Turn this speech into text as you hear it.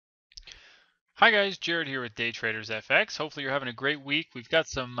Hi guys, Jared here with Day Traders FX. Hopefully you're having a great week. We've got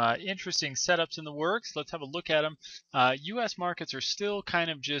some interesting setups in the works. Let's have a look at them. U.S. markets are still kind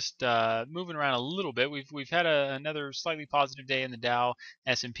of just moving around a little bit. We've had another slightly positive day in the Dow,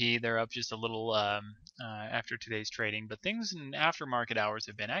 S&P. They're up just a little after today's trading, but things in aftermarket hours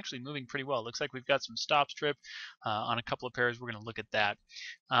have been actually moving pretty well. Looks like we've got some stop strip on a couple of pairs. We're going to look at that.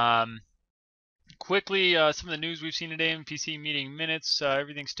 Quickly, some of the news we've seen today, MPC meeting minutes,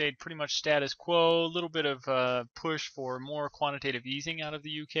 everything stayed pretty much status quo. A little bit of push for more quantitative easing out of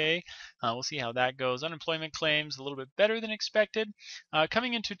the UK. We'll see how that goes. Unemployment claims a little bit better than expected.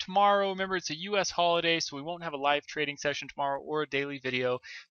 Coming into tomorrow, remember it's a US holiday, so we won't have a live trading session tomorrow or a daily video.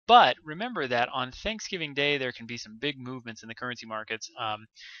 But remember that on Thanksgiving Day, there can be some big movements in the currency markets.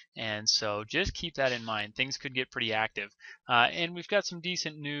 And so just keep that in mind. Things could get pretty active. And we've got some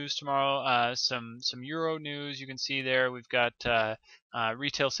decent news tomorrow, some Euro news you can see there. We've got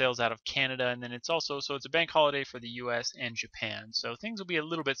retail sales out of Canada, and then it's a bank holiday for the U.S. and Japan. So things will be a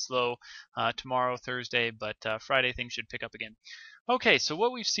little bit slow tomorrow, Thursday, but Friday things should pick up again. Okay, so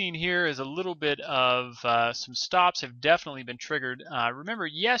what we've seen here is a little bit of some stops have definitely been triggered. Remember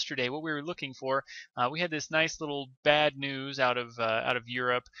yesterday what we were looking for, we had this nice little bad news out of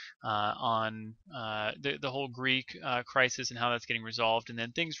Europe on the whole Greek crisis and how that's getting resolved, and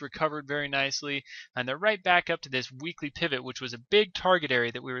then things recovered very nicely, and they're right back up to this weekly pivot, which was a big target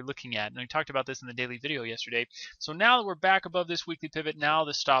area that we were looking at, and we talked about this in the daily video yesterday. So now that we're back above this weekly pivot, now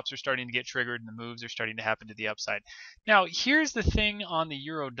the stops are starting to get triggered and the moves are starting to happen to the upside. Now here's the thing on the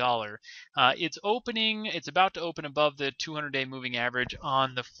euro dollar. It's about to open above the 200-day moving average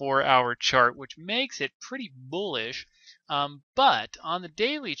on the 4-hour chart, which makes it pretty bullish. But on the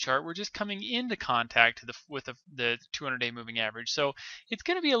daily chart, we're just coming into contact with the 200-day moving average. So it's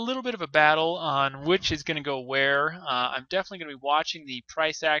going to be a little bit of a battle on which is going to go where. I'm definitely going to be watching the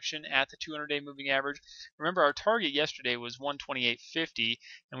price action at the 200-day moving average. Remember, our target yesterday was 128.50,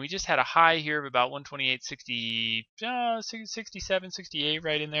 and we just had a high here of about 128.60, 67, 68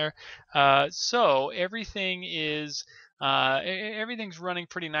 right in there. So everything's running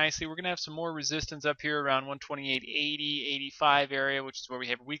pretty nicely. We're going to have some more resistance up here around 128.80, 85 area, which is where we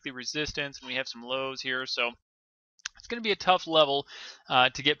have weekly resistance, and we have some lows here. So it's going to be a tough level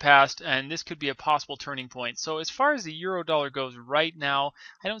to get past, and this could be a possible turning point. So as far as the euro dollar goes right now,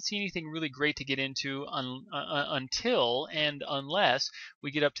 I don't see anything really great to get into until and unless we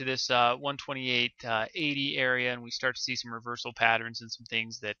get up to this 128.80 area and we start to see some reversal patterns and some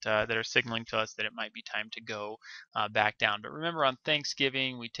things that are signaling to us that it might be time to go back down. But remember, on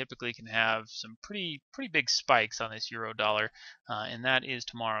Thanksgiving, we typically can have some pretty big spikes on this euro dollar, and that is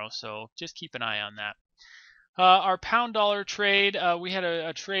tomorrow. So just keep an eye on that. Our pound dollar trade, we had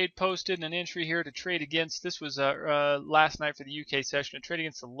a trade posted and an entry here to trade against. This was last night for the UK session, a trade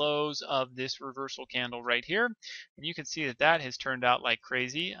against the lows of this reversal candle right here. And you can see that has turned out like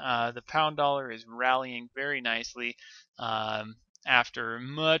crazy. The pound dollar is rallying very nicely. After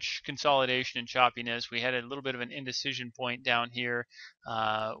much consolidation and choppiness, we had a little bit of an indecision point down here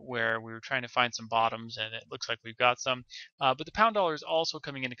where we were trying to find some bottoms, and it looks like we've got some. But the pound dollar is also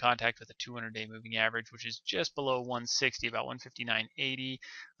coming into contact with the 200-day moving average, which is just below 160, about 159.80,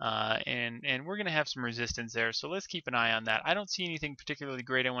 and we're going to have some resistance there. So let's keep an eye on that. I don't see anything particularly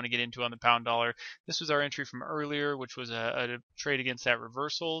great I want to get into on the pound dollar. This was our entry from earlier, which was a trade against that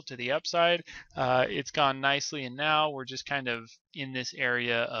reversal to the upside. It's gone nicely, and now we're just kind of in this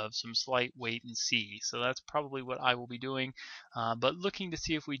area of some slight wait and see. So that's probably what I will be doing, but looking to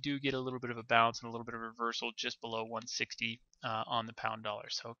see if we do get a little bit of a bounce and a little bit of reversal just below 160 on the pound dollar.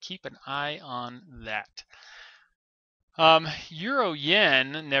 So keep an eye on that. Euro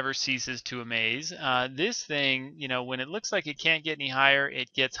yen never ceases to amaze. This thing, when it looks like it can't get any higher,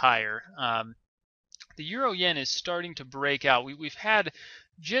 it gets higher. The euro yen is starting to break out. We've had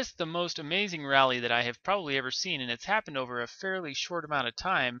just the most amazing rally that I have probably ever seen, and it's happened over a fairly short amount of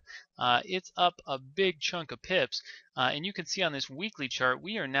time. It's up a big chunk of pips, and you can see on this weekly chart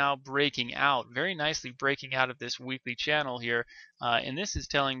we are now breaking out, very nicely breaking out of this weekly channel here, and this is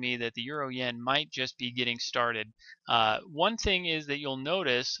telling me that the euro yen might just be getting started. One thing is that you'll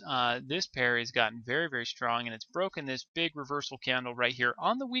notice this pair has gotten very strong, and it's broken this big reversal candle right here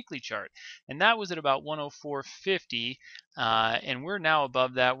on the weekly chart, and that was at about 104.50, and we're now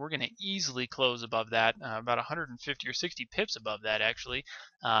above that. We're going to easily close above that, about 150 or 60 pips above that actually.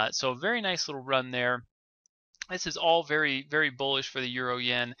 So a very nice little run there. This is all very bullish for the euro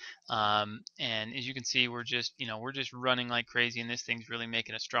yen, and as you can see, we're just running like crazy, and this thing's really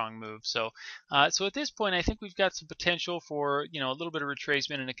making a strong move. So so at this point, I think we've got some potential for a little bit of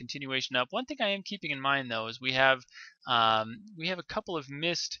retracement and a continuation up. One thing I am keeping in mind though is we have a couple of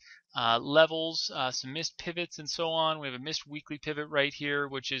missed levels, some missed pivots and so on. We have a missed weekly pivot right here,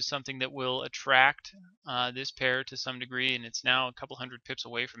 which is something that will attract this pair to some degree, and it's now a couple hundred pips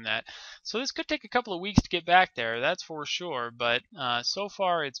away from that. So this could take a couple of weeks to get back there, that's for sure, but so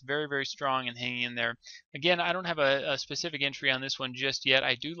far it's very, very strong and hanging in there. Again, I don't have a specific entry on this one just yet.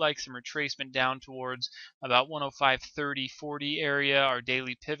 I do like some retracement down towards about 105.30-40 area, our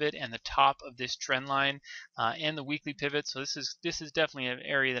daily pivot, and the top of this trend line, and the weekly pivot. So this is definitely an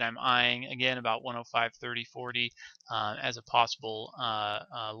area that I'm eyeing, again, about 105.30-40 as a possible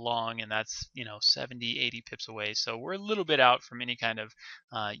long, and that's 70-80 pips away. So we're a little bit out from any kind of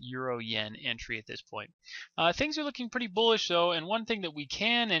euro yen entry at this point. Things are looking pretty bullish though, and one thing that we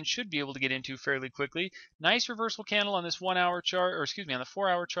can and should be able to get into fairly quickly, nice reversal candle on this 1 hour chart, or excuse me, on the 4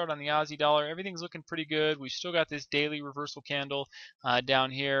 hour chart on the Aussie dollar. Everything's looking pretty good. We've still got this daily reversal candle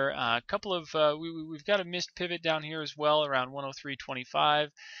down here. A couple of we've got a missed pivot down here as well around 103.25,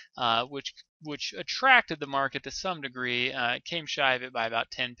 which attracted the market to some degree. It came shy of it by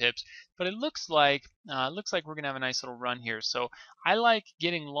about 10 pips, but it looks like we're gonna have a nice little run here. So I like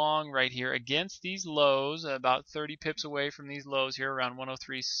getting long right here against these lows, about 30 pips away from these lows here around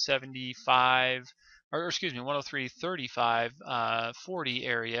 103.75. Or excuse me, 103.35, 40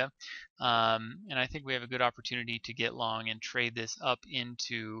 area, and I think we have a good opportunity to get long and trade this up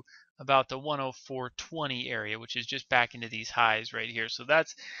into about the 104.20 area, which is just back into these highs right here. So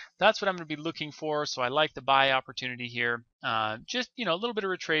that's what I'm going to be looking for. So I like the buy opportunity here. Just a little bit of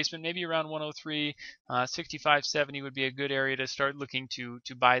retracement, maybe around 103, 65, 70 would be a good area to start looking to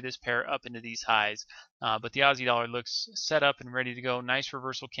buy this pair up into these highs. But the Aussie dollar looks set up and ready to go. Nice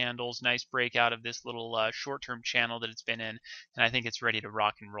reversal candles, nice breakout of this little short-term channel that it's been in, and I think it's ready to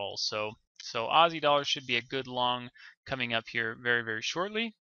rock and roll. So Aussie dollar should be a good long coming up here very, very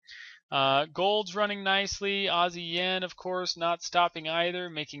shortly. Gold's running nicely. Aussie yen, of course, not stopping either,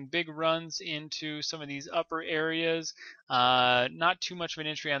 making big runs into some of these upper areas. Not too much of an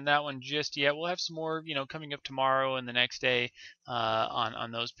entry on that one just yet. We'll have some more, coming up tomorrow and the next day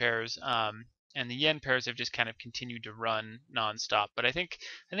on those pairs. And the yen pairs have just kind of continued to run nonstop. But I think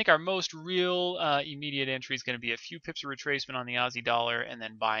our most real immediate entry is going to be a few pips of retracement on the Aussie dollar, and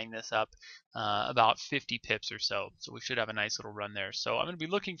then buying this up about 50 pips or so. So we should have a nice little run there. So I'm going to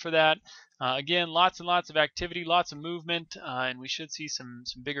be looking for that. Again, lots and lots of activity, lots of movement, and we should see some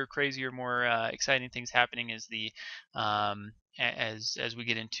bigger, crazier, more exciting things happening as the as we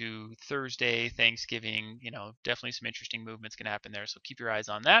get into Thursday, Thanksgiving. Definitely some interesting movements can happen there. So keep your eyes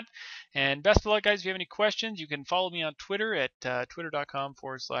on that. And best of luck, guys. If you have any questions, you can follow me on Twitter at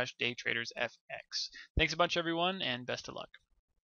twitter.com/daytradersfx. Thanks a bunch, everyone, and best of luck.